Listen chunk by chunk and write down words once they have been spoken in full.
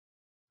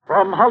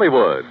From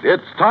Hollywood,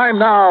 it's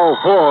time now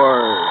for...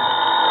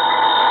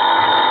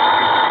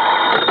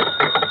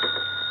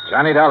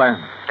 Johnny Dollar.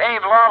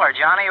 Dave Lawler,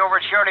 Johnny, over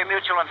at Surety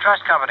Mutual and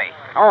Trust Company.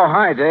 Oh,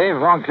 hi, Dave.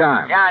 Long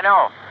time. Yeah, I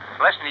know.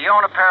 Listen, do you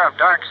own a pair of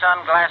dark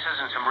sunglasses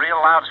and some real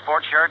loud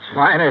sports shirts?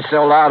 Mine are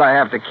so loud I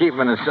have to keep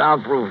them in a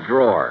soundproof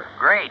drawer.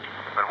 Great.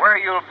 But where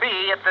you'll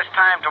be at this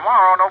time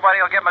tomorrow, nobody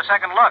will get my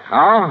second look.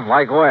 Oh?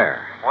 Like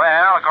where?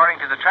 Well,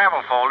 according to the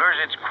travel folders,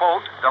 it's,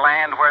 quote, the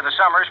land where the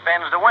summer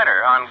spends the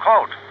winter,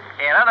 unquote.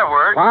 In other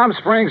words... Palm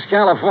Springs,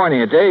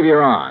 California. Dave,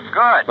 you're on.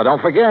 Good. But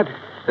don't forget,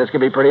 this could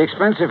be pretty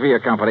expensive for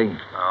your company.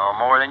 Oh,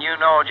 more than you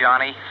know,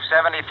 Johnny.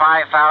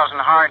 $75,000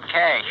 hard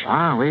cash.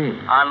 Wowee.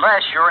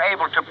 Unless you're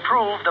able to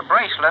prove the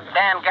bracelet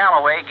Dan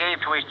Galloway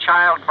gave to his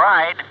child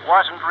bride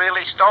wasn't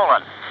really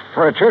stolen.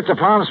 For a trip to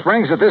Palm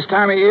Springs at this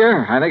time of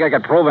year, I think I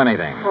could prove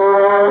anything.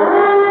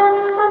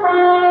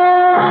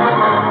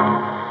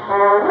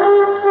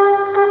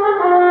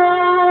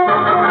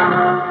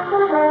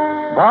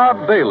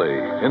 Bob Bailey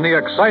in the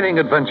exciting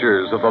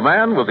adventures of the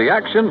man with the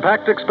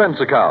action-packed expense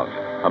account.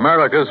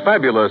 America's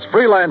fabulous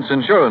freelance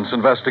insurance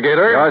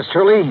investigator. Yours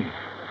truly,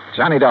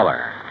 Johnny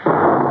Dollar.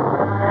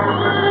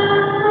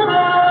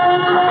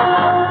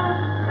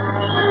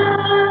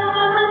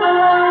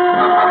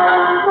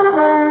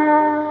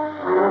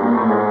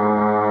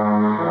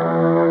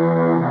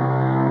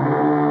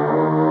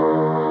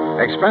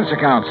 Expense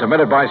account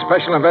submitted by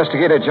Special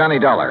Investigator Johnny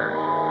Dollar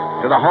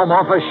to the Home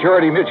Office,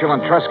 Surety Mutual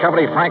and Trust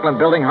Company, Franklin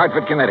Building,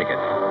 Hartford, Connecticut.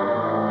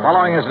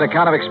 Following is an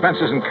account of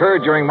expenses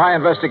incurred during my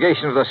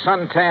investigation of the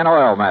suntan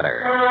oil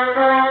matter.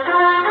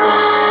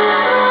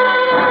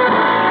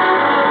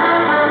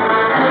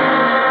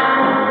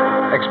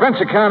 Expense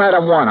account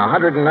item 1,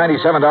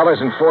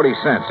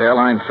 $197.40.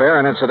 Airline fare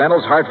and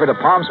incidentals, Hartford to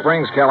Palm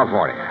Springs,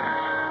 California.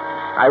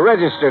 I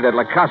registered at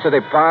La Casa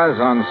de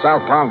Paz on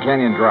South Palm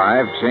Canyon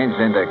Drive,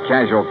 changed into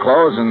casual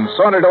clothes, and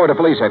sauntered over to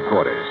police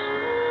headquarters.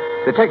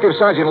 Detective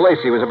Sergeant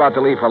Lacey was about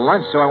to leave for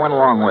lunch, so I went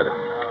along with him.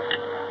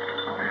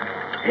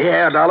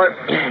 Yeah, Dollar.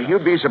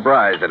 You'd be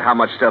surprised at how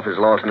much stuff is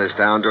lost in this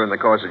town during the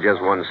course of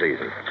just one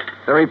season.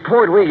 The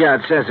report we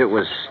got says it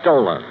was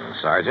stolen,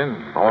 Sergeant.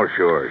 Oh,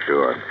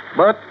 sure.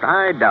 But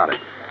I doubt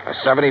it. A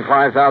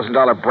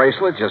 $75,000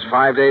 bracelet, just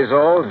 5 days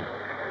old?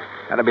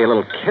 That'd be a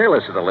little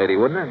careless of the lady,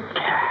 wouldn't it?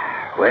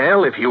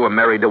 Well, if you were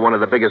married to one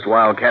of the biggest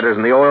wildcatters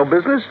in the oil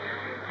business,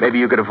 maybe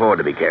you could afford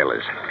to be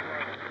careless.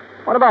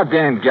 What about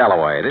Dan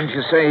Galloway? Didn't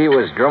you say he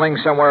was drilling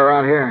somewhere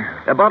around here?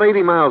 About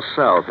 80 miles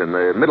south, in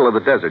the middle of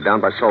the desert, down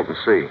by Salton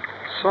Sea.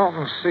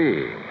 Salton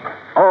Sea.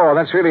 Oh,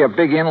 that's really a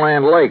big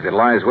inland lake that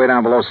lies way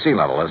down below sea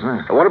level, isn't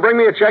it? Want to bring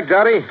me a check,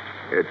 Dottie?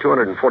 You're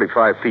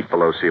 245 feet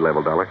below sea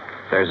level, Dollar.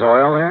 There's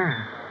oil there?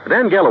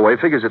 Dan Galloway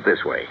figures it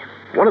this way.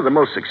 One of the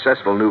most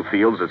successful new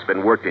fields that's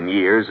been worked in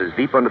years is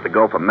deep under the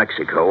Gulf of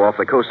Mexico off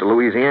the coast of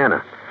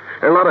Louisiana.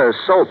 There are a lot of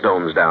salt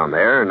domes down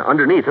there, and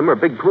underneath them are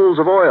big pools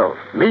of oil,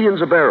 millions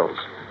of barrels.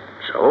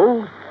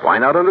 So, why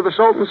not under the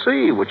Salton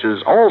Sea, which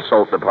is all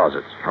salt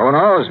deposits? Who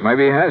knows?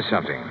 Maybe he has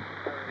something.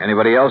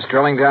 Anybody else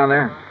drilling down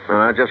there?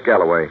 Just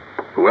Galloway.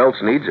 Who else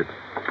needs it?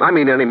 I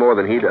mean, any more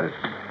than he does.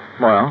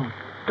 Well,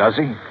 does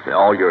he?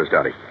 All yours,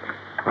 Dottie.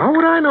 How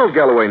would I know if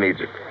Galloway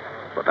needs it?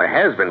 But there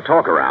has been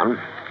talk around.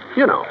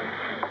 You know.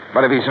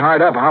 But if he's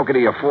hard up, how could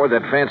he afford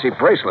that fancy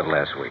bracelet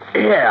last week?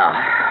 Yeah.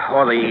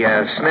 Or the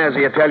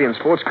snazzy Italian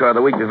sports car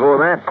the week before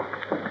that.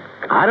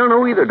 I don't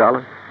know either,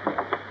 Dollar.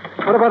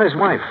 What about his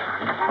wife?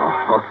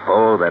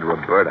 Oh, that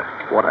Roberta.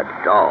 What a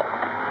doll.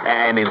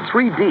 And in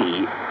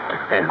 3D,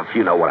 if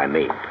you know what I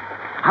mean.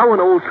 How an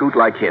old coot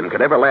like him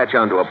could ever latch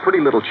onto a pretty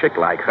little chick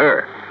like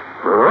her.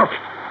 Rough.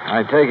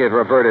 I take it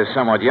Roberta's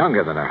somewhat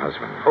younger than her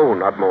husband. Oh,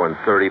 not more than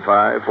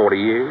 35, 40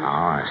 years. Oh,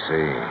 I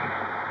see.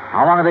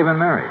 How long have they been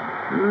married?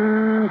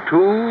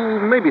 2,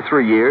 maybe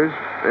 3 years.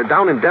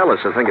 Down in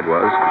Dallas, I think it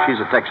was. She's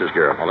a Texas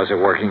girl. Well, is it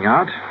working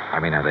out? I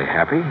mean, are they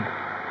happy?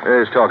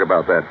 There's talk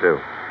about that, too.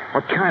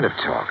 What kind of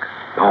talk?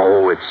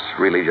 Oh, it's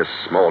really just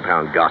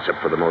small-town gossip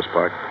for the most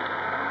part.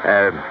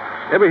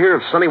 Ever hear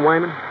of Sonny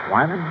Wyman?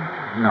 Wyman?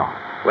 No.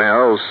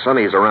 Well,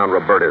 Sonny's around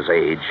Roberta's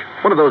age.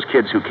 One of those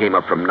kids who came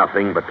up from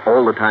nothing, but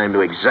all the time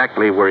knew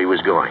exactly where he was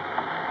going.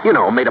 You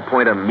know, made a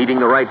point of meeting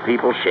the right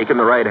people, shaking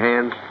the right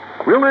hands.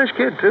 Real nice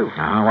kid, too.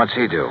 What's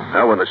he do?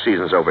 Well, when the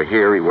season's over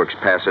here, he works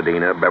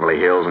Pasadena, Beverly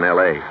Hills, and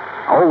L.A.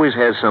 Always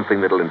has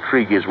something that'll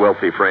intrigue his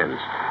wealthy friends.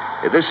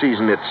 This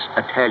season, it's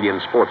Italian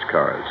sports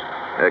cars.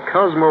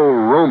 Cosmo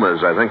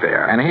Romas, I think they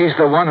are. And he's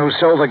the one who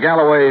sold the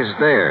Galloways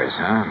theirs,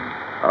 huh?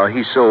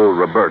 He sold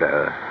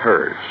Roberta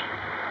hers.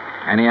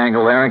 Any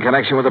angle there in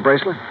connection with the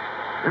bracelet?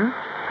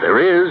 There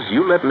is.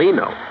 You let me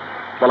know.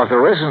 Well, if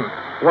there isn't,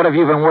 what have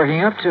you been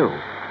working up to?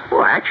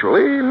 Well,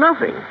 actually,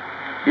 nothing.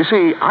 You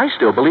see, I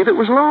still believe it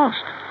was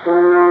lost.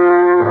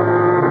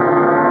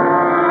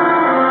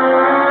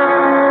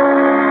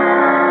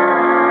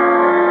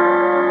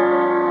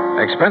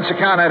 Expense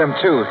account item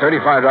 2,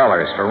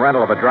 $35 for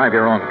rental of a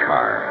drive-your-own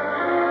car.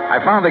 I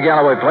found the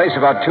Galloway place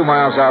about 2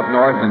 miles out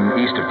north and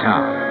east of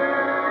town.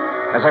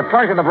 As I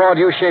parked in the broad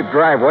U-shaped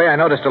driveway, I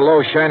noticed a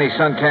low, shiny,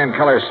 suntan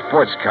color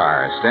sports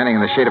car standing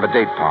in the shade of a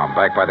date palm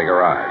back by the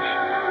garage.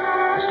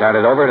 I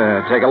started over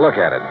to take a look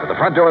at it, but the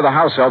front door of the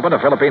house opened,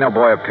 a Filipino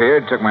boy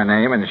appeared, took my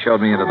name, and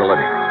showed me into the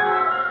living room.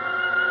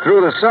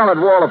 Through the solid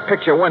wall of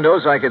picture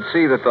windows, I could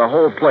see that the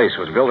whole place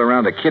was built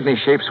around a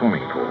kidney-shaped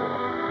swimming pool.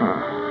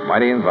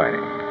 Mighty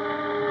inviting.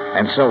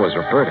 And so was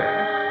Roberta,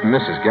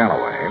 Mrs.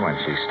 Galloway, when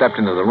she stepped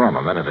into the room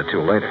a minute or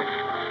two later.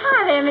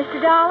 Hi there, Mr.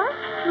 Dollar.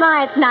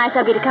 My, it's nice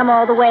of you to come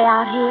all the way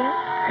out here.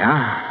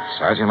 Yeah,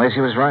 Sergeant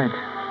Lacey was right.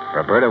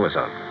 Roberta was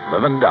a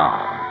living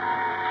doll.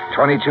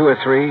 22 or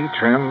 3,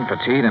 trim,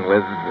 petite, and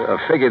with a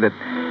figure that...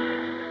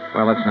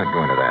 Well, let's not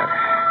go into that.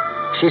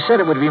 She said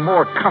it would be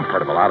more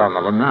comfortable out on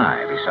the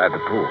lanai beside the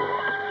pool.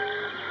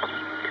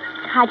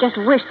 I just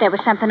wish there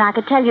was something I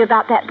could tell you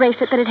about that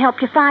bracelet that'd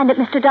help you find it,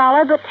 Mr.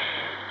 Dollar, but...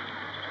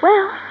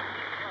 Well,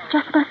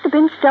 just must have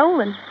been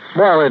stolen.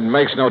 Well, it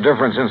makes no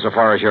difference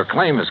insofar as your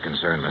claim is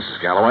concerned,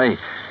 Mrs. Galloway.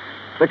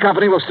 The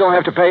company will still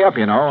have to pay up,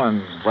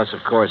 unless,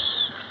 of course,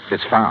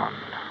 it's found.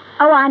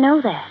 Oh, I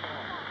know that.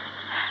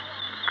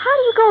 How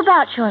do you go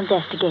about your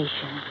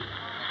investigation?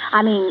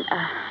 I mean,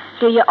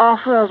 do you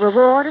offer a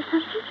reward or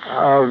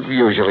something?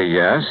 Usually,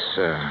 yes.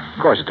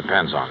 Of course, it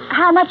depends on...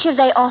 How much have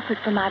they offered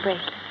for my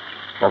bracelet?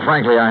 Well,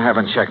 frankly, I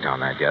haven't checked on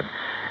that yet.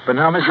 But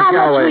now, Mrs. How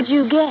Galloway... much would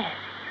you guess,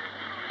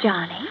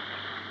 Johnny?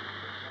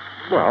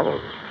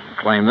 Well,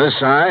 claim this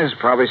size,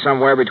 probably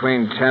somewhere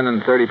between 10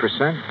 and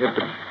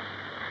 30%.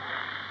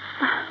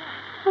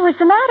 What's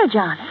the matter,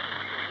 Johnny?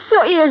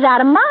 Your ear's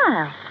out a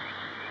mile.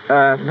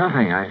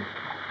 Nothing. I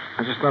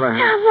just thought I heard...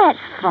 Now,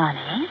 that's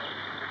funny.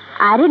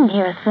 I didn't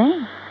hear a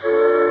thing.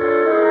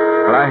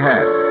 But I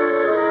had.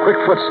 Quick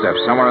footsteps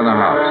somewhere in the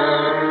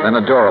house. Then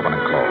a door opened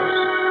and closed.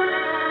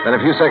 Then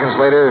a few seconds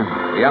later,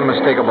 the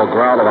unmistakable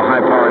growl of a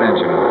high-powered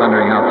engine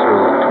thundering out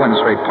through twin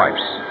straight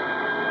pipes.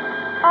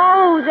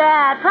 Oh,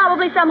 that.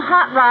 Probably some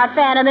hot rod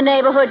fan in the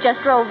neighborhood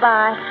just drove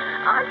by.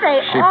 Aren't they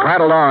She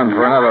prattled on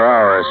for another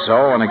hour or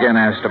so and again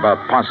asked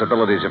about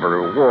possibilities of a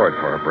reward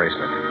for her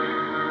bracelet.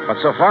 But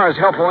so far as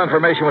helpful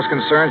information was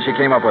concerned, she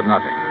came up with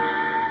nothing.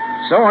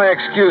 So I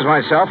excused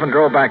myself and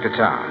drove back to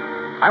town.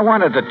 I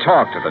wanted to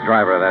talk to the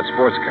driver of that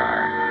sports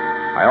car.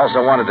 I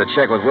also wanted to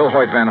check with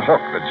Wilhoit Van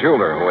Hook, the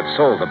jeweler who had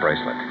sold the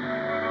bracelet.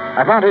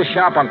 I found his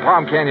shop on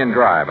Palm Canyon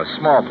Drive, a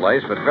small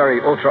place, but very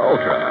ultra.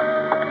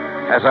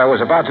 As I was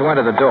about to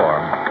enter the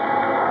door...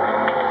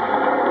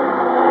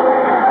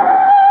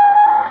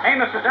 Hey,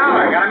 Mr.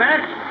 Dollar, got a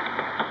minute?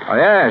 Oh,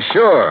 yeah,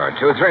 sure.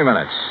 2 or 3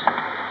 minutes.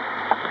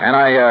 And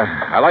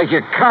I like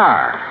your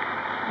car.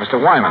 Mr.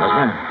 Wyman,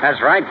 isn't it?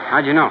 That's right.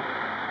 How'd you know?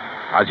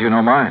 How'd you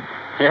know mine?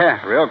 Yeah,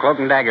 real cloak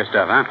and dagger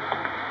stuff, huh?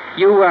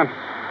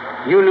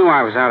 You knew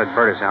I was out at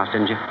Berta's house,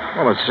 didn't you?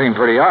 Well, it seemed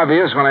pretty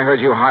obvious when I heard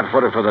you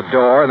hot-footed for the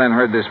door, and then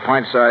heard this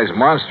pint-sized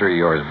monster of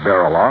yours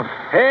barrel off.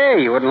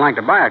 Hey, you wouldn't like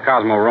to buy a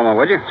Cosmo Roma,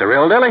 would you? It's a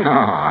real dilly. No,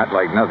 I'd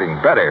like nothing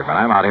better, but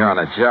I'm out here on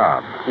a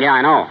job. Yeah,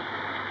 I know.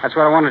 That's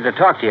what I wanted to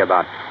talk to you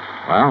about.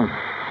 Well,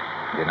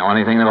 do you know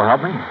anything that'll help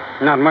me?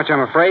 Not much,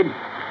 I'm afraid.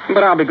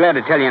 But I'll be glad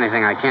to tell you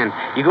anything I can.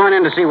 You going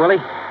in to see Willie?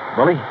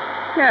 Willie?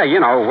 Yeah, you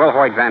know,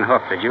 Wilhoit Van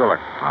Hook, the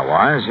jeweler. I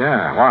was,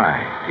 yeah.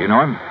 Why? Do you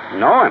know him?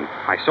 Know him.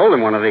 I sold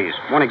him one of these.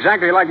 One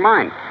exactly like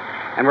mine.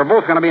 And we're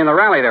both going to be in the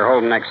rally they're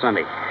holding next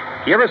Sunday.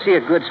 You ever see a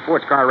good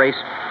sports car race?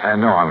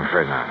 No, I'm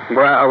afraid not.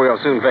 Well, we'll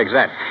soon fix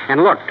that.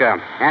 And look,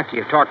 after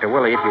you've talked to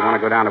Willie, if you want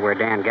to go down to where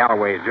Dan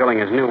Galloway is drilling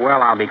his new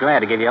well, I'll be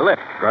glad to give you a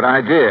lift. Good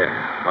idea.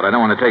 But I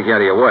don't want to take you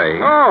out of your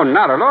way. Oh,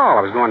 not at all.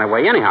 I was going that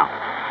way anyhow.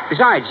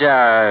 Besides,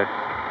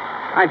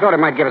 I thought it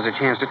might give us a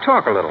chance to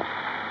talk a little.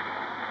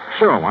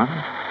 Sure, Juan.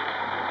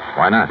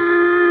 Why not?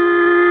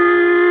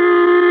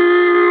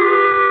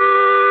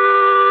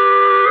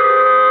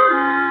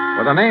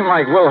 With a name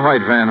like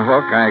Wilhoit Van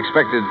Hook, I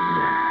expected...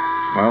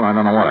 Well, I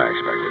don't know what I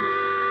expected.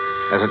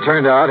 As it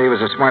turned out, he was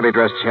a smartly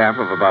dressed chap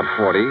of about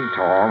 40,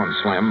 tall and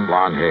slim,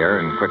 blonde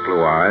hair and quick blue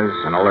eyes,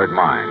 an alert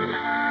mind.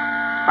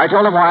 I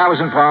told him why I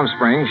was in Palm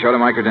Springs, showed him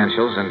my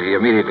credentials, and he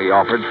immediately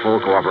offered full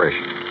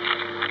cooperation.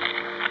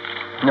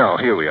 Now,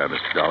 here we are,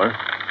 Mr. Dollar.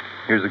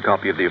 Here's a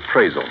copy of the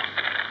appraisal.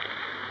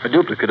 A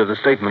duplicate of the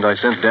statement I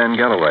sent Dan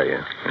Galloway.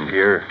 And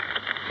here's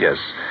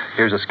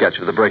a sketch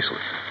of the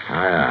bracelet.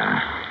 Oh, yeah.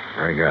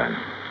 Very good.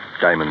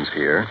 Diamonds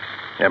here,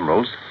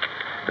 emeralds,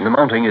 and the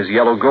mounting is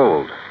yellow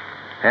gold.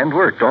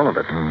 Hand-worked, all of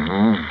it.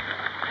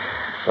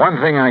 Mm-hmm.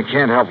 One thing I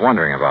can't help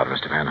wondering about,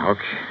 Mr. Van Hook.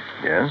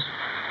 Yes?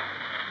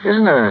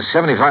 Isn't a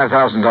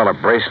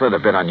 $75,000 bracelet a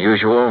bit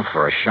unusual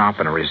for a shop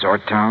in a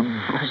resort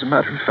town? As a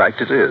matter of fact,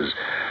 it is.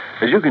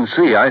 As you can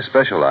see, I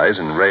specialize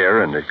in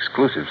rare and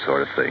exclusive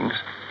sort of things.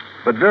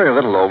 But very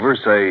little over,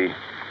 say,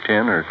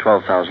 $10,000 or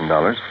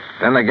 $12,000.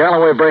 Then the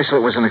Galloway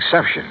bracelet was an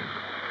exception.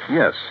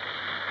 Yes.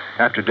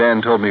 After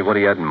Dan told me what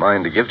he had in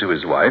mind to give to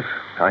his wife,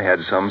 I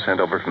had some sent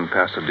over from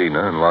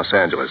Pasadena and Los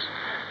Angeles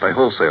by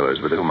wholesalers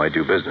with whom I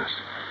do business.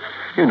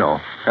 You know,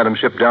 had them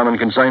shipped down on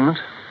consignment.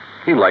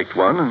 He liked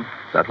one, and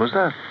that was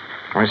that.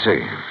 I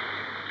see.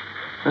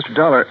 Mr.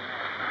 Dollar,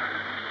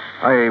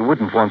 I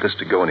wouldn't want this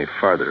to go any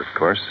farther, of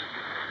course.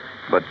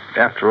 But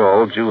after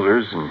all,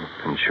 jewelers and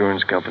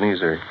insurance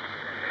companies are...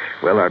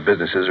 Well, our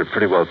businesses are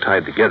pretty well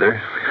tied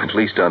together, at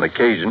least on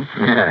occasion.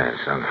 Yes,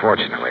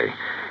 unfortunately.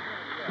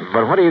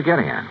 But what are you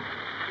getting at?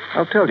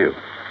 I'll tell you.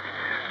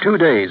 2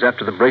 days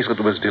after the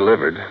bracelet was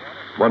delivered,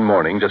 one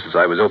morning, just as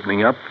I was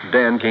opening up,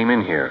 Dan came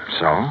in here.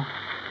 So?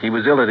 He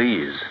was ill at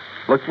ease,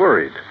 looked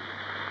worried.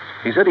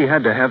 He said he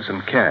had to have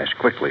some cash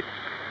quickly.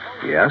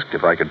 He asked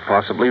if I could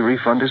possibly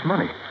refund his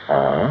money.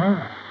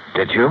 Oh?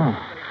 Did you?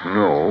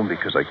 No,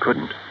 because I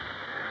couldn't.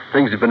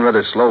 Things have been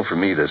rather slow for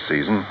me this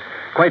season.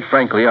 Quite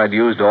frankly, I'd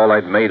used all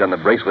I'd made on the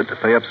bracelet to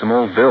pay up some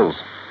old bills.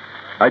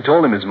 I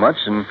told him as much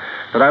and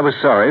that I was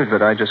sorry,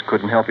 but I just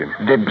couldn't help him.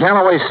 Did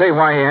Galloway say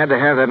why he had to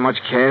have that much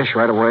cash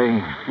right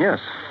away? Yes.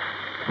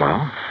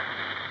 Well?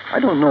 I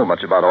don't know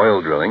much about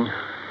oil drilling,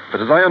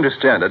 but as I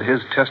understand it,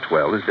 his test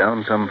well is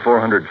down some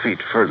 400 feet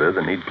further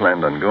than he'd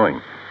planned on going.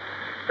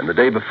 And the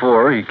day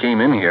before he came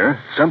in here,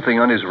 something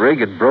on his rig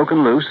had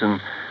broken loose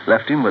and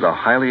left him with a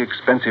highly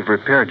expensive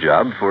repair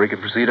job before he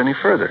could proceed any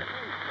further.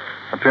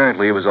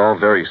 Apparently, it was all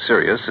very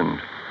serious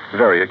and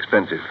very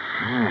expensive.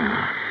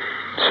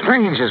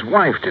 Strange, his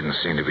wife didn't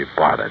seem to be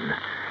bothered.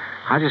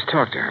 I just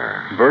talked to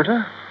her.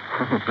 Berta?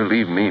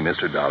 Believe me,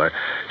 Mr. Dollar,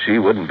 she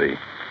wouldn't be.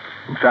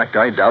 In fact,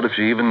 I doubt if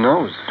she even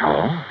knows.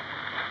 Oh?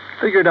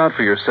 Figure it out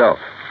for yourself.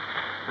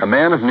 A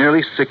man of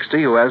nearly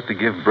 60 who has to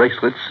give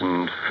bracelets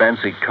and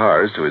fancy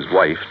cars to his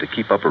wife to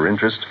keep up her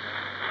interest.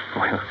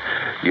 Well,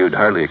 you'd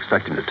hardly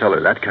expect him to tell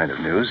her that kind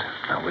of news,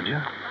 now would you?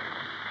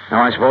 No,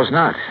 I suppose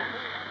not.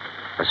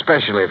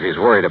 Especially if he's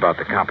worried about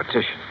the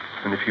competition.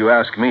 And if you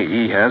ask me,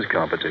 he has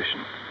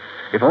competition.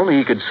 If only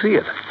he could see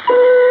it.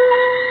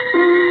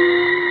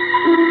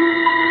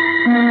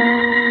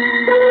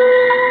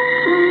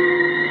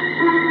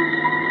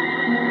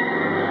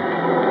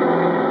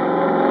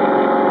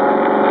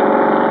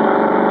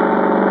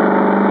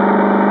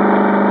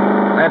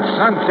 That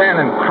suntan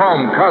and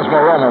chrome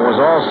Cosmorama was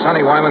all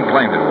Sonny Wyman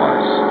claimed it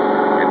was.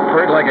 It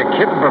purred like a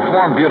kitten,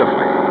 performed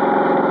beautifully.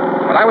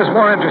 But I was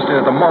more interested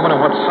at the moment in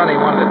what Sonny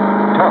wanted to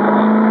talk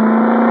about.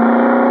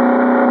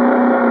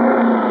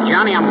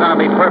 Johnny, I'm going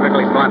to be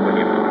perfectly blunt with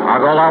you. I'll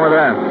go along with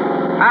that.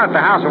 Out at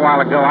the house a while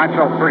ago, I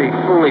felt pretty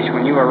foolish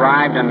when you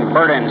arrived, and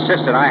Berta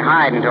insisted I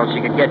hide until she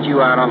could get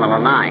you out on the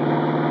Lanai.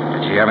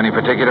 Did she have any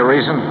particular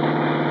reason?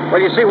 Well,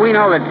 you see, we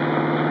know that...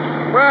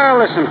 Well,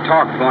 there's some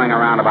talk going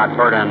around about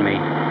Berta and me.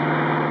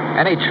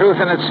 Any truth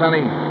in it,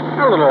 Sonny?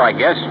 A little, I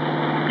guess.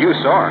 You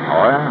saw her.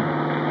 Oh,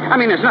 yeah? I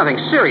mean, there's nothing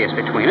serious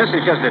between us.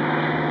 It's just that,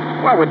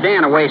 well, with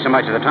Dan away so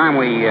much of the time,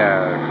 we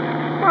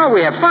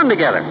have fun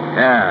together.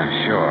 Yeah,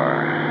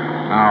 sure.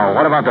 Now,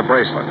 what about the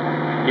bracelet?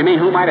 You mean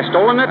who might have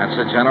stolen it? That's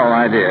the general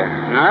idea.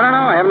 I don't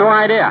know. I have no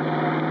idea.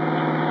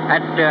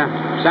 That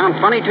sound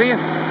funny to you?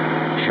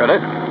 Should it?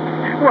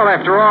 Well,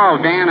 after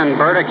all, Dan and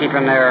Berta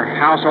keeping their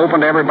house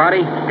open to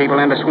everybody. People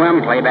in to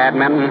swim, play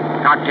badminton,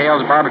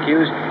 cocktails,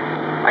 barbecues.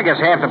 I guess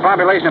half the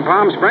population of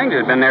Palm Springs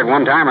has been there at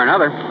one time or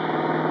another.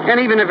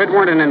 And even if it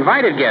weren't an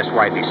invited guest,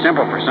 why, it'd be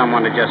simple for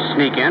someone to just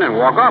sneak in and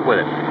walk off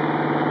with it.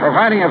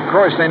 Providing, of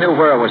course, they knew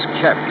where it was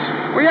kept.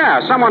 Well,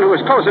 yeah, someone who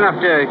was close enough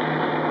to...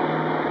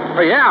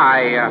 Well, yeah,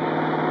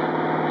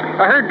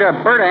 I heard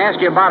Berta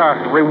ask you about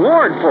a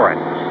reward for it.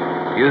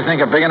 You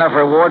think a big enough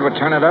reward would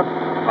turn it up?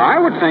 I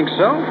would think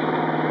so.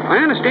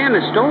 I understand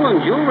that stolen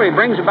jewelry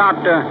brings about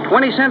 20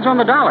 cents on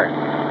the dollar.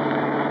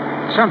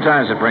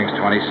 Sometimes it brings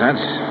 20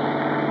 cents.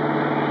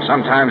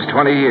 Sometimes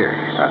 20 years.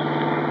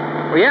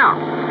 Well, yeah.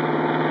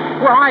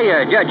 Well,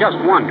 I just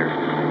wondered.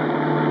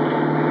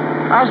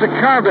 How's the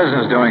car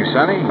business doing,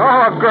 Sonny?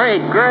 Oh,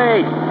 great,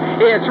 great.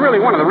 It's really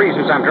one of the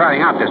reasons I'm driving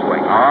out this way.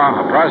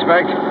 Oh, a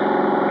prospect?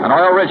 An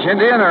oil-rich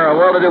Indian or a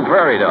well-to-do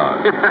prairie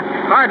dog?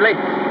 Hardly.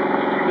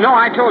 No,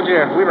 I told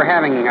you we were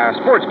having a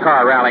sports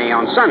car rally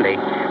on Sunday.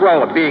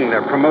 Well, being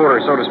the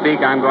promoter, so to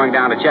speak, I'm going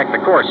down to check the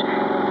course.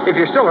 If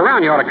you're still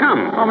around, you ought to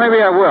come. Oh,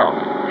 maybe I will.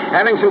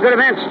 Having some good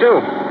events,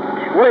 too.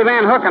 Willie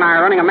Van Hook and I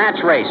are running a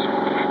match race.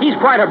 He's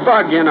quite a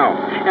bug, you know.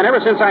 And ever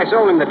since I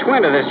sold him the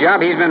twin to this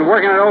job, he's been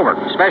working it over.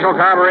 Special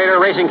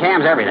carburetor, racing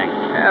cams, everything.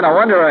 Yeah, no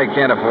wonder I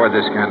can't afford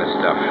this kind of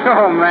stuff.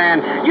 Oh,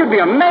 man. You'd be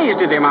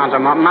amazed at the amount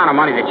of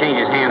money that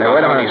changes hands. Hey,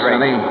 wait a minute,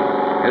 Sonny.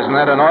 Isn't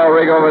that an oil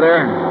rig over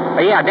there?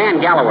 Yeah, Dan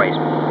Galloway's.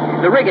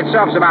 The rig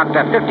itself's about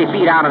 50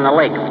 feet out in the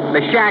lake.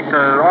 The shack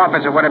or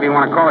office or whatever you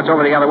want to call it's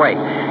over the other way.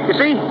 You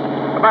see?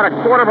 About a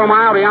quarter of a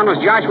mile beyond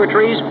those Joshua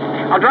trees.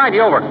 I'll drive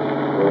you over.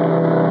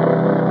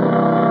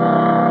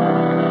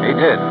 He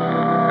did.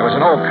 There was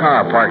an old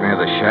car parked near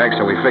the shack,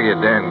 so we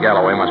figured Dan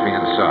Galloway must be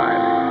inside.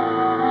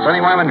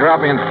 Sonny Wyman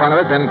dropped me in front of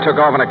it, then took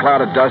off in a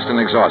cloud of dust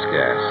and exhaust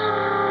gas.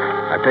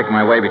 I picked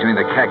my way between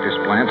the cactus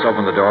plants,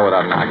 opened the door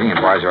without knocking, and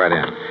barged right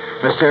in.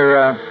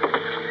 Mr.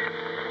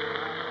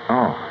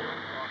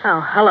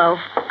 Oh, hello.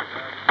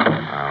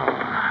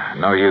 Oh,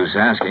 no use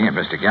asking if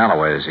Mr.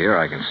 Galloway is here.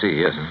 I can see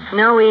he isn't.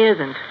 No, he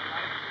isn't.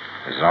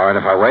 Is it all right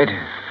if I wait?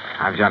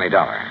 I'm Johnny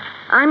Dollar.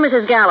 I'm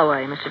Mrs.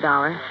 Galloway, Mr.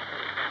 Dollar.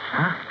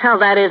 Huh? Hell,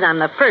 that is, I'm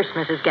the first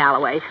Mrs.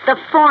 Galloway. The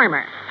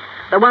former.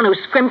 The one who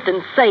scrimped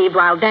and saved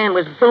while Dan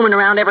was booming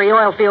around every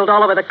oil field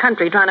all over the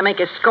country trying to make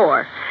his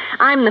score.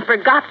 I'm the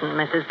forgotten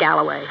Mrs.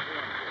 Galloway.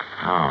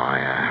 Oh,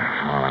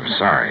 well, I'm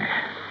sorry.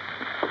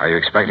 Are you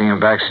expecting him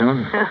back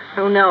soon?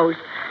 Who knows?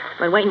 I've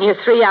been waiting here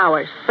 3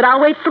 hours. But I'll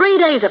wait 3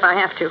 days if I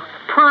have to.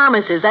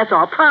 Promises, that's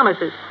all.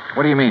 Promises.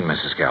 What do you mean,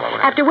 Mrs.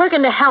 Galloway? After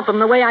working to help him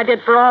the way I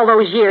did for all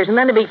those years, and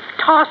then to be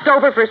tossed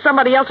over for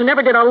somebody else who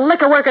never did a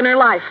lick of work in her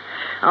life.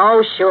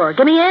 Oh, sure.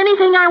 Give me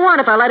anything I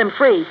want if I let him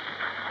free.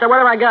 So what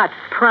have I got?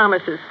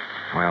 Promises.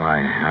 Well,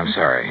 I'm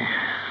sorry.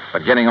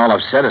 But getting all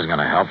upset is going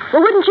to help.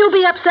 Well, wouldn't you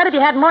be upset if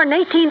you had more than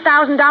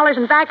 $18,000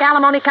 in back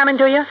alimony coming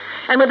to you?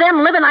 And with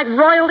them living like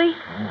royalty?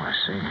 Oh, I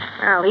see.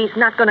 Well, he's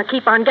not going to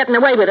keep on getting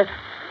away with it.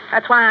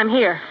 That's why I'm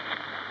here.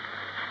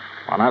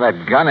 Well, now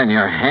that gun in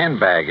your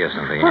handbag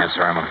isn't the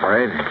answer, I'm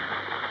afraid.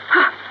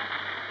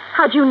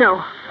 How'd you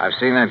know? I've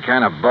seen that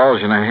kind of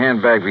bulge in a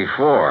handbag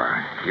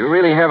before. You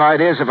really have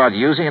ideas about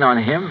using it on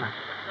him?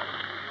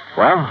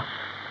 Well?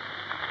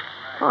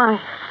 Why?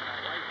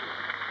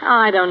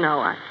 I don't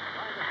know.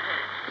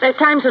 There are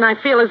times when I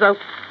feel as though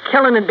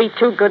killing would be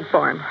too good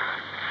for him.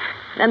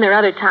 Then there are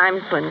other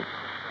times when...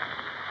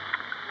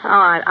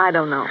 I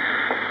don't know.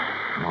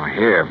 Oh,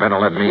 here, better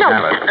let me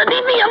have it.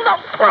 Leave me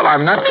alone. Well,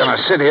 I'm not going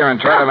to sit here and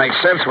try to make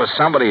sense with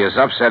somebody as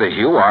upset as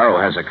you are who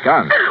has a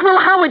gun. Well,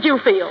 how would you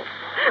feel?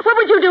 What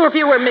would you do if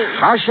you were me?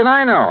 How should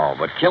I know?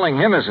 But killing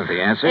him isn't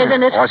the answer.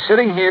 Isn't it? Or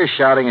sitting here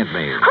shouting at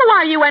me. Who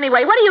are you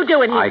anyway? What are you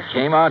doing here? I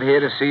came out here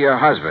to see your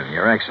husband,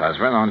 your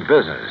ex-husband, on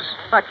business.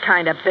 What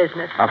kind of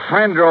business? A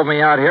friend drove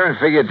me out here and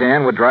figured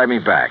Dan would drive me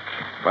back.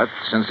 But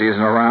since he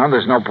isn't around,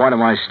 there's no point in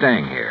my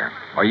staying here.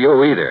 Or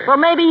you either. Well,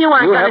 maybe you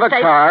aren't You going to have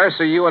a car,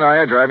 so you and I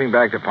are driving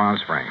back to Palm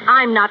Springs.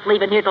 I'm not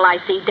leaving here till I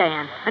see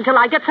Dan. Until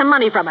I get some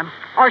money from him.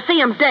 Or see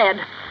him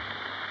dead.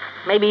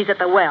 Maybe he's at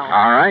the well.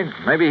 All right.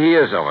 Maybe he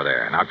is over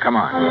there. Now, come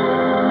on.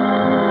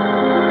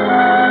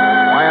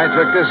 Why I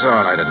took this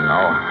on, I didn't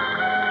know.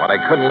 But I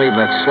couldn't leave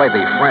that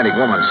slightly frantic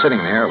woman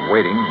sitting there,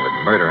 waiting, with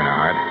murder in her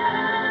heart.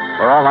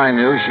 For all I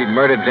knew, she'd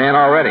murdered Dan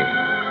already.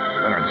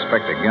 Better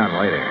inspect the gun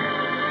later.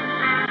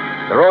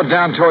 The road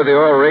down toward the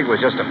oil rig was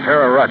just a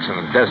pair of ruts in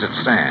the desert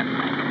sand.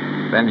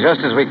 Then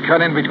just as we cut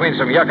in between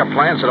some yucca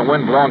plants and a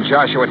wind-blown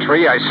Joshua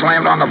tree, I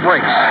slammed on the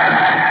brakes.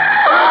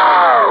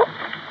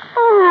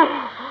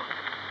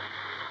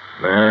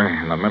 There,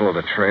 in the middle of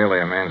the trail,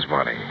 lay a man's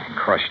body,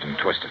 crushed and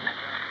twisted.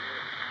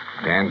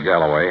 Dan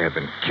Galloway had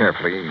been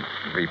carefully,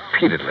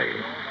 repeatedly,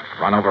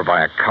 run over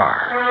by a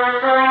car.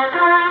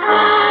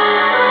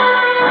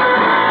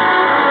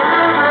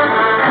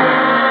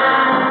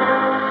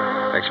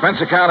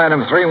 Expense account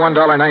item 3,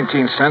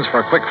 $1.19 for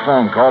a quick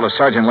phone call to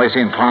Sergeant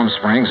Lacey in Palm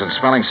Springs and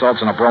smelling salts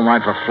and a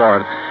bromide for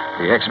Florida,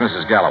 the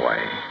ex-Mrs. Galloway.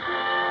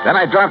 Then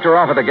I dropped her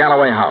off at the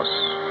Galloway house.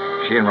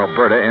 She and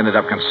Roberta ended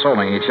up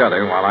consoling each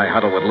other while I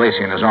huddled with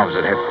Lacey in his office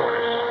at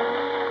headquarters.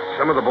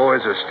 Some of the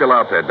boys are still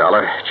out there,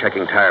 Dollar,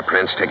 checking tire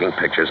prints, taking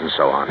pictures, and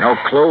so on. No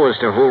clue as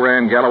to who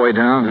ran Galloway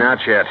down?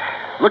 Not yet.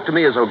 Looked to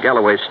me as though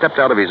Galloway stepped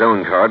out of his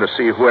own car to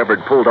see whoever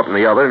had pulled up in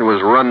the other and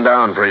was run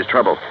down for his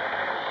trouble.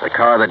 The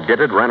car that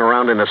did it ran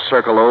around in a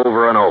circle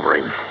over and over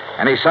him.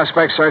 Any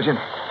suspects, Sergeant?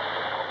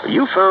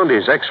 You found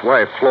his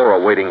ex-wife, Flora,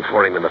 waiting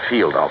for him in the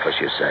field office,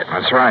 you said.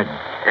 That's right.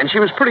 And she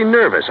was pretty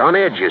nervous, on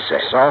edge, you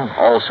said. So?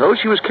 Also,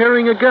 she was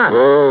carrying a gun.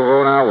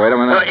 Oh, now, wait a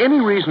minute.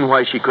 Any reason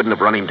why she couldn't have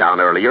run him down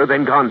earlier,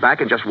 then gone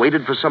back and just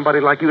waited for somebody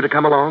like you to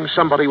come along?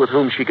 Somebody with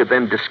whom she could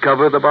then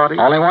discover the body?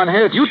 Only one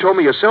hitch. You told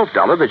me yourself,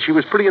 Dollar, that she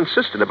was pretty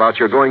insistent about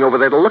your going over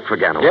there to look for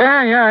Galloway.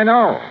 Yeah, I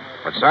know.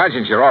 But,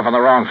 Sergeant, you're off on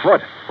the wrong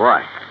foot.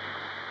 Why?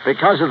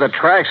 Because of the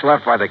tracks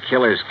left by the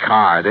killer's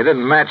car. They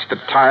didn't match the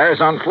tires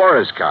on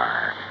Flora's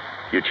car.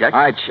 You checked?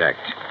 I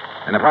checked.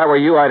 And if I were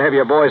you, I'd have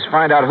your boys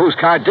find out whose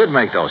car did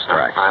make those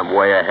tracks. I'm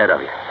way ahead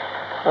of you.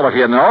 Well, if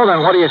you know,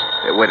 then what do you...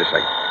 Wait a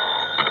second.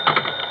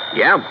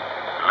 Yeah?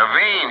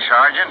 Levine,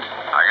 Sergeant.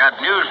 I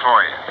got news for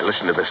you. Hey,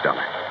 listen to this,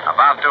 Dollar.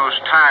 About those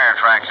tire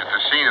tracks at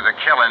the scene of the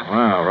killing.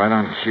 Well, right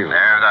on cue.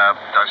 They're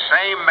the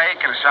same make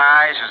and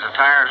size as the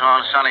tires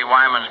on Sonny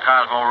Wyman's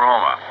Cosmo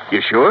Roma.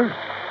 You sure?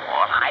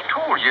 Well, I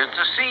told you at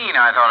the scene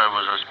I thought it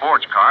was a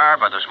sports car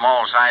by the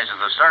small size of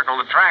the circle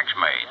the tracks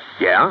made.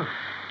 Yeah?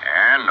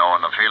 And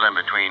knowing the feeling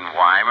between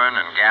Wyman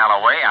and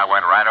Galloway, I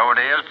went right over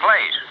to his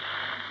place.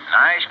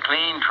 Nice,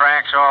 clean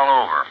tracks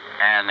all over.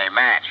 And they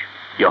match.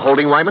 You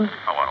holding Wyman?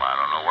 Oh, well, I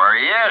don't know where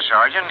he is,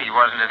 Sergeant. He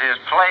wasn't at his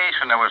place,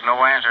 and there was no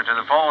answer to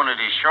the phone at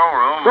his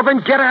showroom. Well,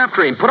 then get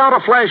after him. Put out a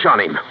flash on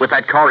him. With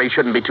that car, he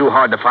shouldn't be too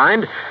hard to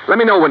find. Let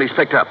me know when he's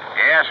picked up.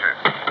 Yes, sir.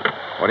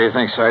 What do you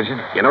think, Sergeant?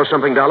 You know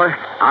something, Dollar?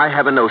 I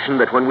have a notion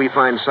that when we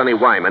find Sonny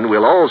Wyman,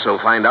 we'll also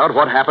find out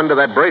what happened to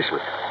that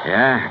bracelet.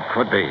 Yeah,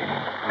 could be.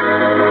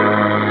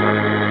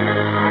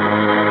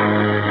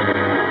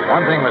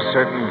 One thing was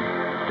certain.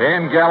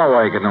 Dan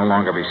Galloway could no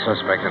longer be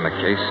suspect in the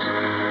case.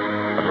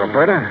 But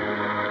Roberta?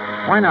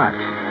 Why not?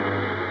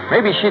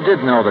 Maybe she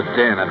did know that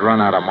Dan had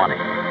run out of money.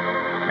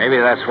 Maybe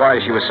that's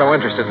why she was so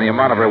interested in the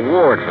amount of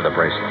reward for the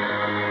bracelet.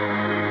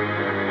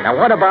 Now,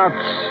 what about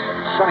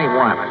Sonny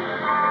Wyman?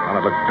 Well,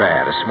 it looked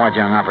bad. A smart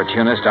young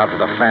opportunist out for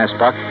the fast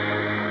buck.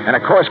 And,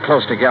 of course,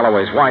 close to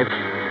Galloway's wife.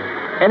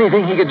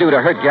 Anything he could do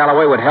to hurt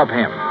Galloway would help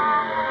him.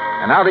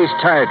 And now these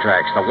tire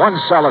tracks, the one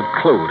solid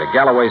clue to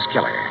Galloway's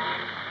killer.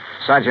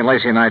 Sergeant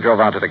Lacey and I drove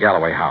out to the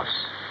Galloway house.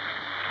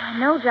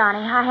 No, Johnny.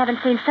 I haven't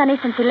seen Sonny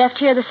since he left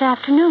here this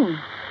afternoon.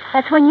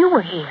 That's when you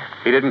were here.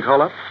 He didn't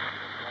call up?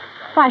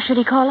 Why should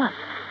he call up?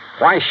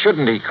 Why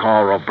shouldn't he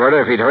call,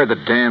 Roberta, if he'd heard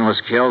that Dan was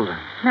killed?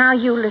 Now,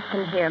 you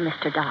listen here,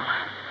 Mr. Dollar.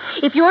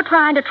 If you're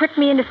trying to trick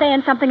me into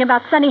saying something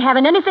about Sonny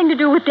having anything to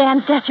do with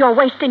Dan's death, you're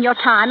wasting your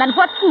time. And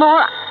what's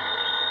more...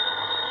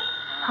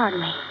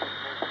 Pardon me.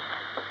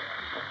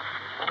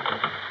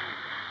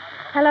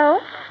 Hello?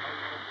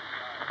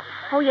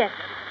 Oh, yes.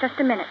 Just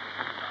a minute.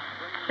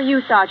 For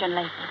you, Sergeant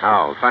Lacey.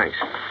 Oh, thanks.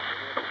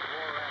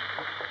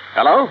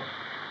 Hello?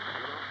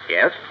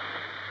 Yes?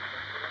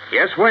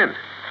 Yes, when?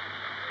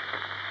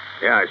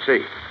 Yeah, I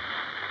see.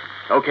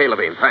 Okay,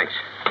 Levine, thanks.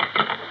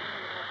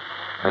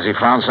 Has he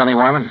found Sonny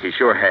Wyman? He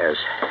sure has.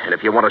 And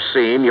if you want to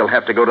see him, you'll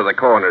have to go to the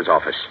coroner's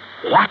office.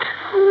 What?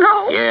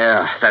 No.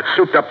 Yeah, that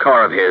souped-up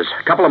car of his.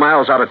 A couple of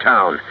miles out of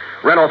town.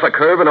 Ran off a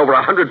curve and over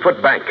a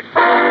 100-foot bank.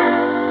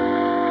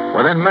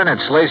 Within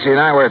minutes, Lacey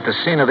and I were at the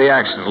scene of the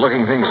accident,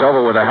 looking things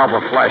over with the help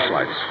of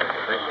flashlights.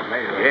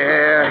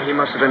 Yeah, he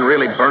must have been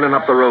really burning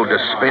up the road to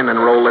spin and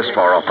roll this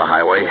far off the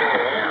highway.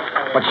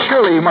 But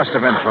surely he must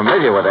have been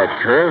familiar with that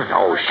curve.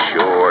 Oh,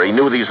 sure. He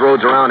knew these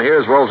roads around here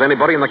as well as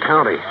anybody in the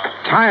county.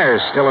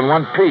 Tires still in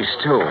one piece,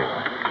 too.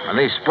 And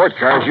these sport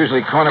cars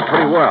usually corner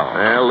pretty well.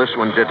 Well, this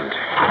one didn't.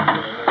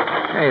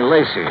 Hey,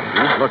 Lacey,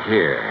 look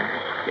here.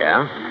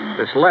 Yeah?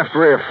 This left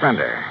rear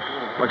fender.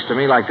 Looks to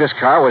me like this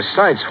car was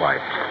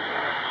sideswiped.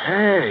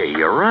 Hey,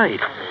 you're right.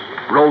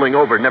 Rolling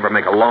over would never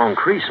make a long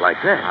crease like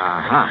that.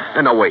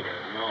 Uh-huh. No, wait.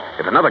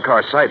 If another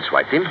car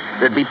sideswiped him,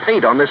 there'd be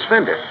paint on this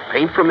fender.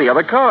 Paint from the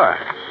other car.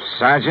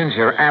 Sergeant,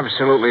 you're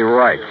absolutely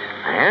right.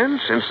 And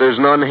since there's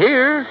none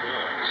here...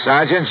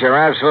 Sergeant, you're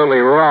absolutely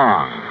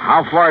wrong.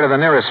 How far to the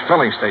nearest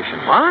filling station?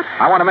 What?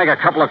 I want to make a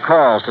couple of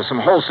calls to some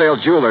wholesale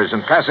jewelers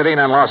in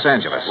Pasadena and Los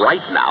Angeles.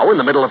 Right now,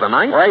 in the middle of the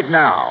night? Right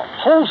now.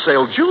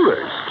 Wholesale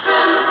jewelers?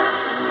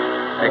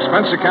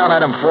 Expense account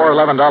item 4,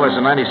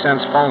 $11.90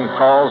 phone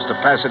calls to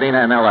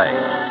Pasadena and L.A.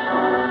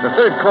 The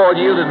third call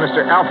yielded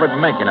Mr. Alfred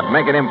Mencken of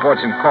Mencken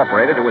Imports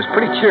Incorporated, who was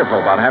pretty cheerful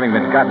about having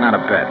been gotten out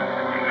of bed.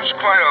 It's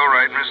quite all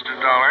right, Mr.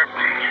 Dollar.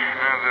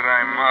 Now that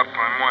I'm up,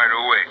 I'm wide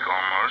awake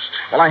almost.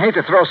 Well, I hate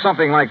to throw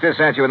something like this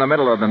at you in the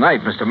middle of the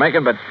night, Mr.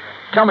 Mencken, but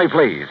tell me,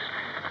 please,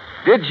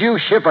 did you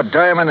ship a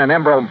diamond and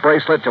emerald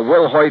bracelet to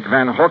Will Hoyt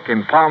Van Hook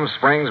in Palm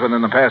Springs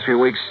within the past few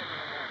weeks?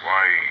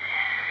 Why,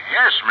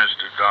 yes,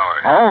 Mr. Dollar.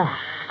 Oh?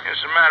 As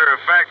a matter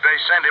of fact, I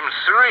sent him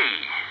 3.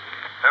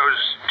 That was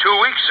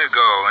 2 weeks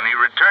ago, and he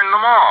returned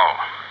them all.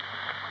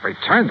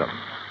 Returned them?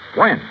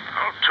 When?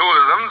 Well, 2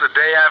 of them the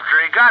day after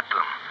he got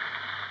them.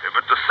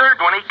 But the third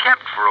one he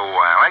kept for a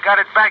while. I got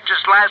it back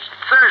just last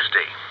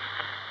Thursday.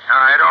 Now,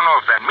 I don't know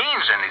if that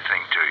means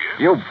anything to you.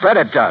 You bet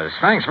it does.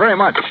 Thanks very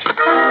much.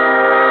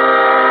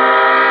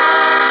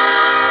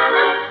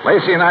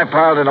 Lacey and I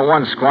piled into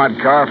one squad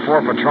car,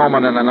 4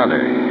 patrolmen in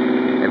another.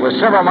 It was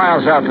several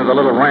miles out to the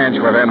little ranch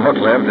where Van Hook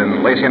lived,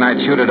 and Lacey and I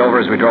chewed it over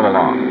as we drove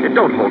along.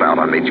 Don't hold out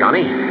on me,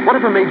 Johnny.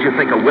 Whatever made you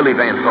think of Willie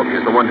Van Hook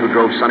is the one who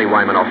drove Sonny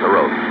Wyman off the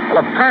road? Well,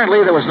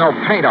 apparently there was no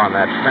paint on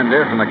that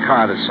fender from the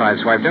car that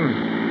sideswiped him.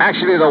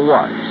 Actually, there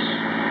was.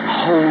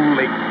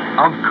 Holy...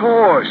 Of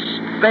course.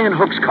 Van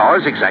Hook's car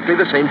is exactly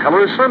the same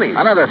color as Sonny's.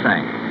 Another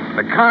thing.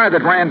 The car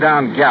that ran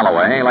down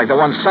Galloway, like the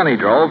one Sonny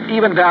drove,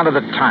 even down to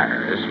the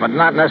tires, but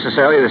not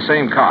necessarily the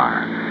same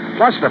car.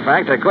 Plus the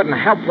fact I couldn't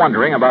help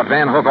wondering about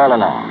Van Hook all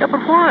along. Yeah,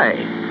 but why?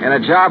 In a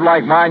job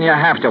like mine, you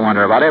have to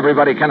wonder about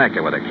everybody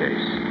connected with a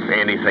case.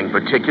 Anything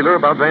particular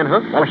about Van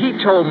Hook? Well, he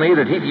told me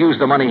that he'd used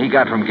the money he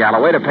got from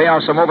Galloway to pay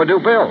off some overdue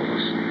bills.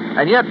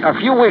 And yet, a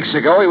few weeks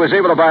ago, he was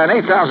able to buy an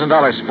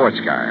 $8,000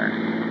 sports car.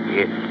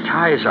 It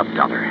ties up,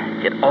 Dollar.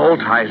 It all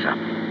ties up.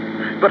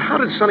 But how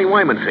did Sonny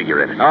Wyman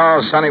figure in it?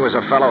 Oh, Sonny was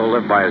a fellow who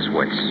lived by his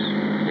wits.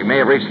 He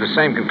may have reached the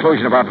same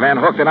conclusion about Van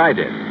Hook that I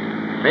did.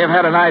 May have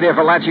had an idea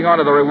for latching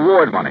onto the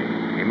reward money.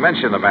 He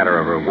mentioned the matter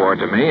of reward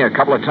to me a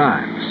couple of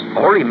times.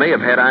 Or he may have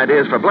had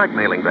ideas for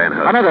blackmailing Van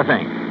Hook. Another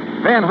thing.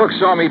 Van Hook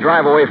saw me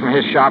drive away from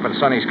his shop in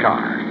Sonny's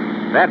car.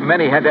 That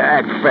meant he had to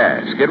act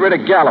fast, get rid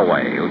of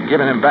Galloway, who'd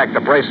given him back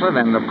the bracelet,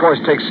 and, of course,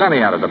 take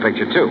Sonny out of the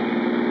picture, too.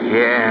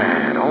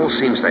 Yeah, it all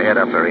seems to add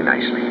up very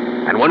nicely.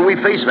 And when we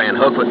face Van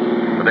Hook,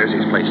 well, there's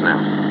his place now.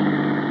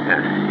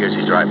 Yeah, here's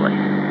his driveway.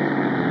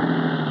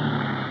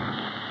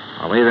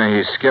 Well, either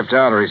he's skipped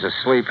out or he's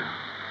asleep.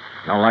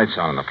 No lights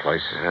on in the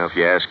place. Well, if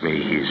you ask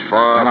me, he's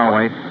far... No,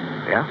 wait.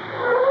 Yeah?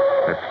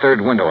 The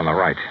third window on the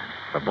right.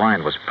 The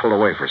blind was pulled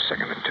away for a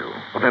second or two.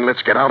 Well, then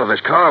let's get out of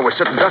this car. We're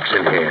sitting ducks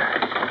in here.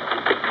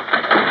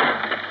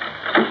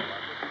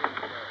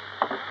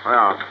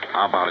 Well,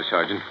 how about it,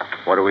 Sergeant?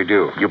 What do we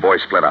do? You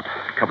boys split up.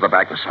 Cover the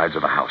back and sides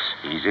of the house.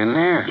 He's in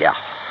there? Yeah.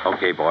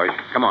 Okay, boys.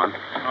 Come on.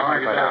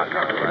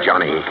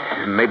 Johnny,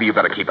 maybe you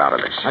better keep out of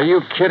this. Are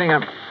you kidding?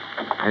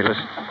 Hey,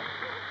 listen.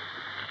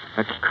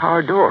 That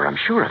car door, I'm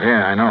sure of it.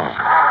 Yeah, I know.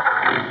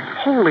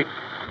 Holy...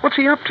 What's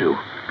he up to?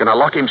 Gonna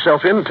lock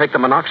himself in and take the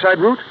monoxide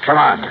route? Come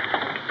on.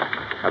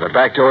 Are there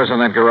back doors in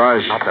that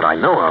garage? Not that I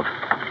know of.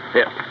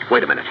 Here,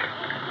 wait a minute.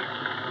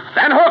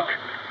 Van Hook,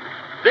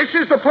 this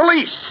is the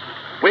police.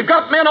 We've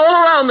got men all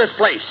around this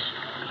place.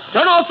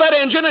 Turn off that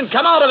engine and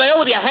come out of there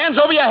with your hands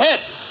over your head.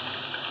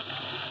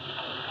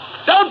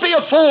 Don't be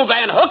a fool,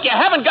 Van Hook. You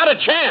haven't got a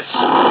chance.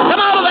 Come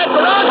out of that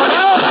garage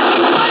now.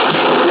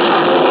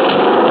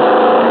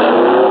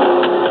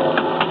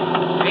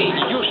 Hey,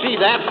 did you see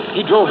that?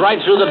 He drove right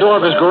through the door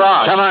of his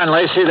garage. Come on,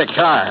 Lacey, the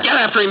car. Get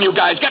after him, you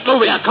guys. Get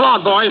moving. Yeah, come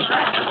on, boys. All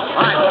right.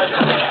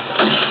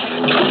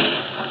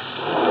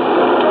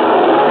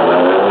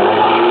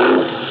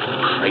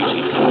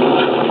 Crazy.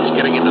 He's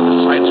getting into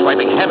the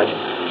side-swiping habit.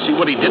 See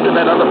what he did to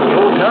that other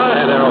patrol car?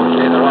 Yeah, they're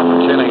okay. They're off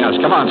and tailing us.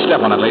 Come on, step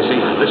on it, Lacey.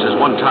 This is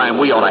one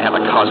time we ought to have a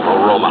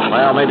Cosmo Roma.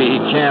 Well, maybe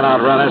he can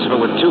outrun us, but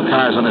with two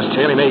cars on his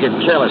tail, he may get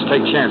careless,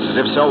 take chances.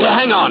 If so... Yeah,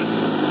 hang on.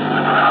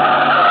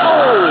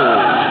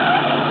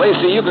 Oh!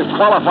 Lacey, you could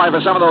qualify for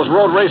some of those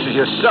road races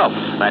yourself.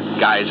 That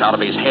guy's out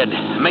of his head.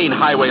 Main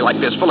highway like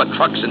this, full of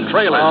trucks and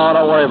trailers. Oh,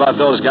 don't worry about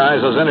those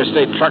guys. Those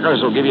interstate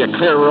truckers will give you a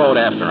clear road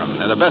after them.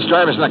 They're the best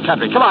drivers in the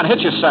country. Come on,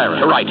 hit your siren.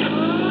 You're right.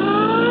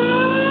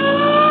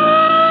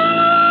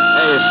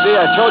 Hey, see,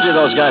 I told you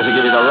those guys would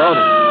give you the road.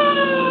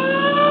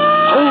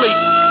 Holy...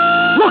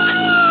 Look!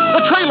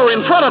 The trailer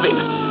in front of him.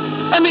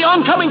 And the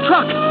oncoming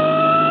truck.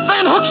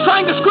 Van Hook's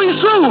trying to squeeze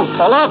through.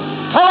 Pull up.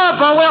 Pull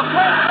up, or we'll...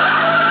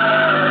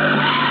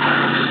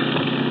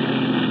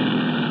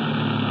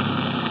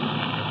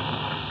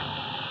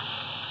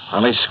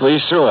 Well, he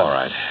squeezed through all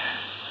right.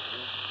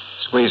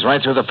 Squeezed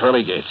right through the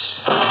pearly gates.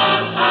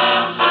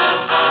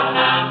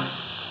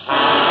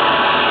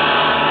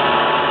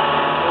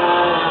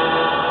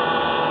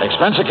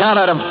 Expense account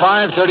item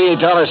 5,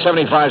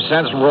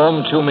 $38.75,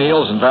 room, 2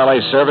 meals, and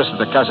valet service at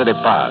the Casa de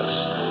Paz.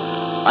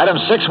 Item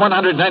 6,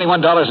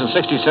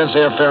 $191.60,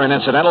 airfare and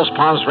incidentals,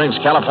 Palm Springs,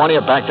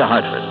 California, back to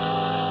Hartford.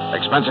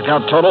 Expense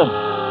account total,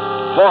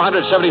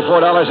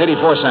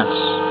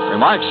 $474.84.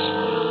 Remarks?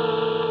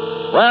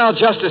 Well,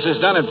 justice is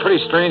done in pretty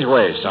strange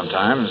ways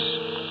sometimes.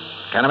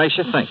 Kind of makes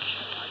you think.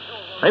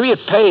 Maybe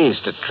it pays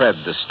to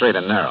tread the straight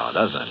and narrow,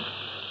 doesn't it?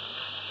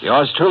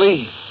 Yours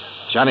truly,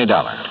 Johnny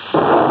Dollar.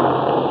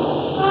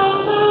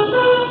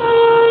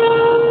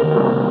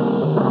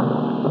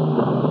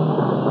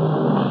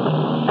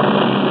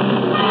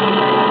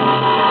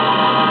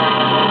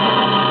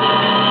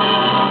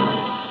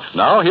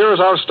 Now, here's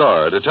our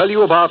star to tell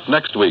you about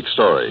next week's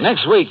story.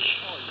 Next week,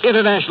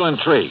 international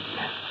intrigue.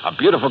 A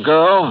beautiful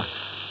girl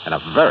and a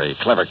very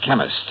clever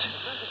chemist.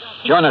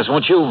 Join us,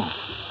 won't you?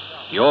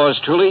 Yours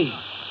truly,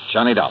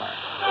 Johnny Dollar.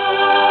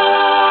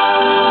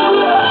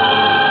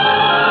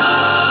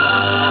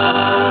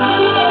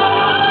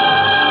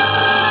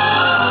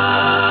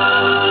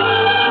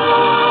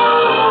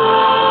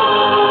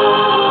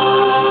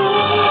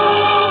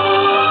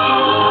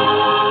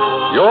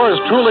 Yours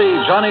truly,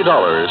 Johnny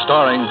Dollar,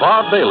 starring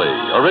Bob Bailey,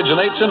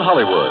 originates in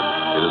Hollywood.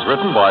 It is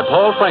written by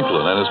Paul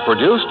Franklin and is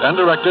produced and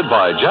directed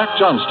by Jack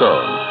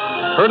Johnstone.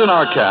 Heard in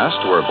our cast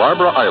were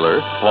Barbara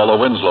Eiler, Paula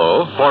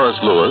Winslow,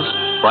 Forrest Lewis,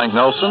 Frank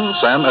Nelson,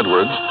 Sam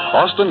Edwards,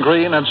 Austin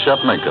Green, and Shep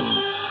Menken.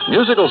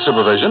 Musical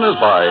supervision is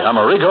by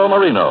Amerigo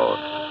Marino.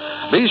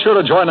 Be sure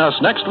to join us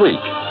next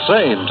week,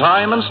 same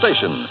time and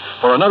station,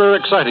 for another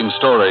exciting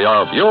story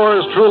of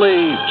yours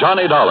truly,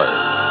 Johnny Dollar.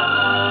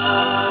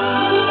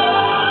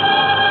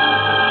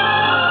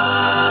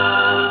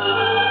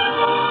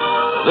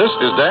 This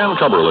is Dan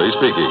Cumberly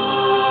speaking.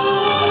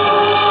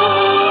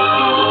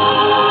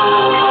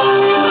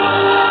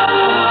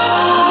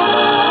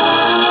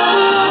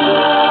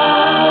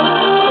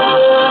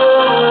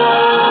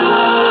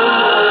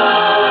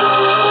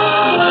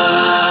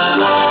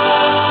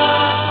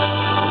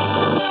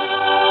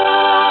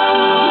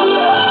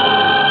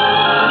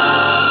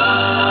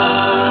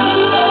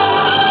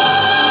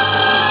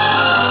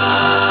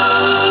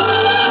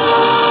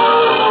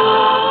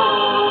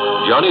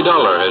 Johnny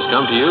Dollar has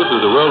come to you through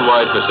the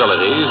worldwide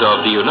facilities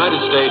of the United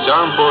States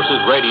Armed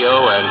Forces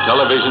Radio and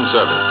Television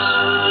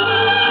Service.